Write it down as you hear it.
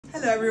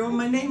Hello everyone,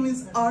 my name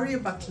is Aria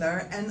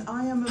Butler and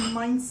I am a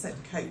mindset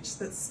coach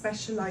that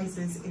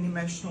specialises in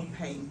emotional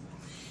pain.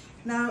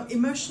 Now,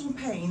 emotional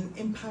pain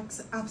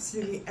impacts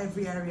absolutely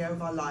every area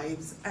of our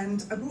lives,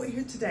 and I brought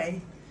here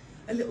today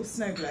a little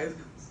snow globe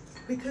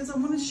because I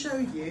want to show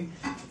you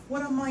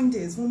what our mind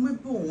is. When we're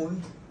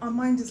born, our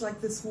mind is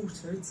like this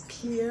water. It's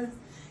clear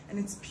and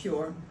it's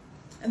pure.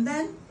 And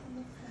then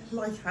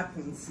life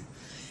happens.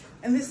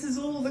 And this is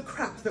all the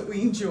crap that we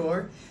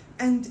endure,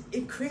 and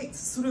it creates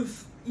sort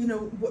of, you know,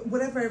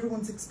 whatever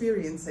everyone's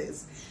experience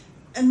is.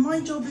 And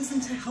my job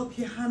isn't to help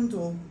you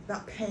handle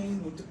that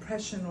pain or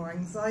depression or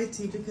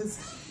anxiety, because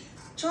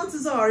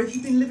chances are, if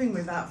you've been living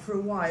with that for a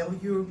while,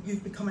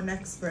 you've become an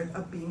expert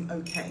at being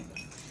okay.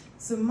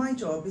 So my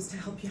job is to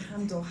help you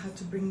handle how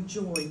to bring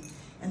joy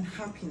and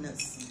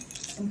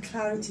happiness and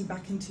clarity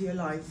back into your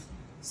life,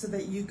 so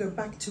that you go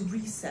back to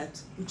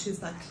reset, which is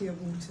that clear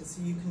water,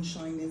 so you can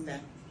shine in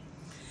there.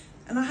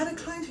 And I had a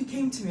client who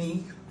came to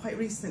me quite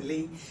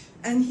recently,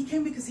 and he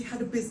came because he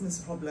had a business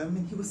problem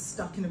and he was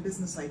stuck in a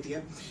business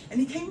idea. And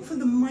he came for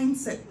the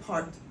mindset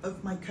part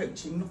of my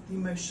coaching, not the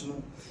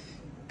emotional.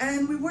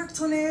 And we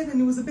worked on it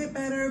and it was a bit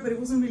better, but it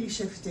wasn't really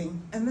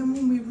shifting. And then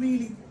when we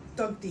really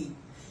dug deep,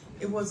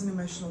 it was an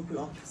emotional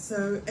block.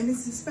 So, and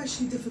it's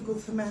especially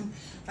difficult for men.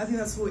 I think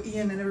that's what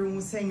Ian and everyone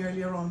was saying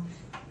earlier on.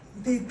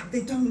 They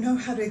don't know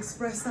how to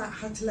express that,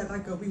 how to let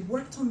that go. We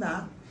worked on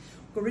that,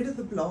 got rid of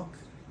the block,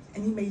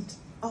 and he made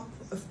up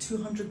of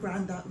 200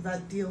 grand out of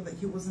that deal that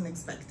he wasn't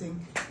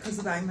expecting because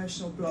of that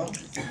emotional block.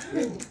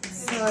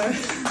 So,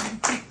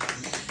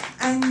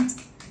 and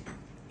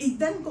it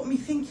then got me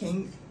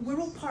thinking, we're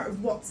all part of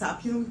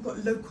WhatsApp, you know, we've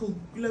got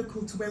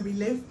local to where we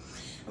live,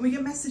 and we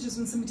get messages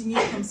when somebody new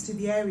comes to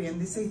the area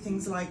and they say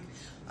things like,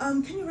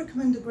 can you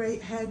recommend a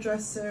great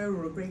hairdresser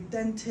or a great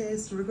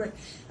dentist or a great...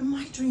 And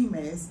my dream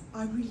is,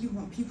 I really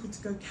want people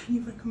to go, can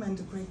you recommend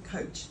a great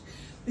coach?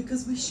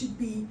 Because we should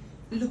be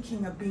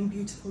looking at being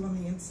beautiful on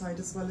the inside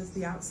as well as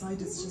the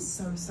outside. Is just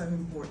so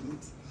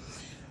important.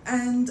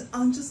 And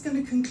I'm just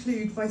going to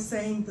conclude by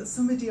saying that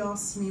somebody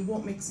asked me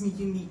what makes me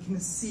unique in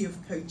a sea of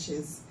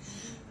coaches,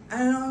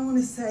 and I want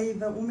to say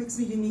that what makes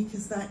me unique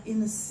is that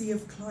in a sea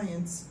of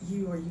clients,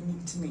 you are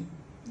unique to me.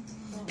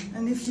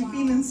 And if you've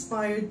been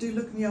inspired, do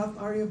look me up,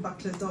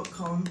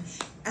 ariabutler.com.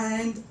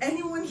 And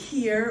anyone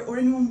here or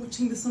anyone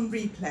watching this on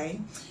replay,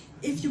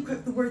 if you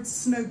put the word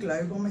snow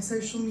globe on my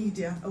social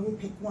media, I will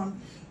pick one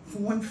for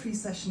one free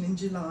session in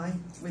July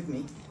with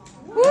me.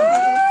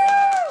 Woo!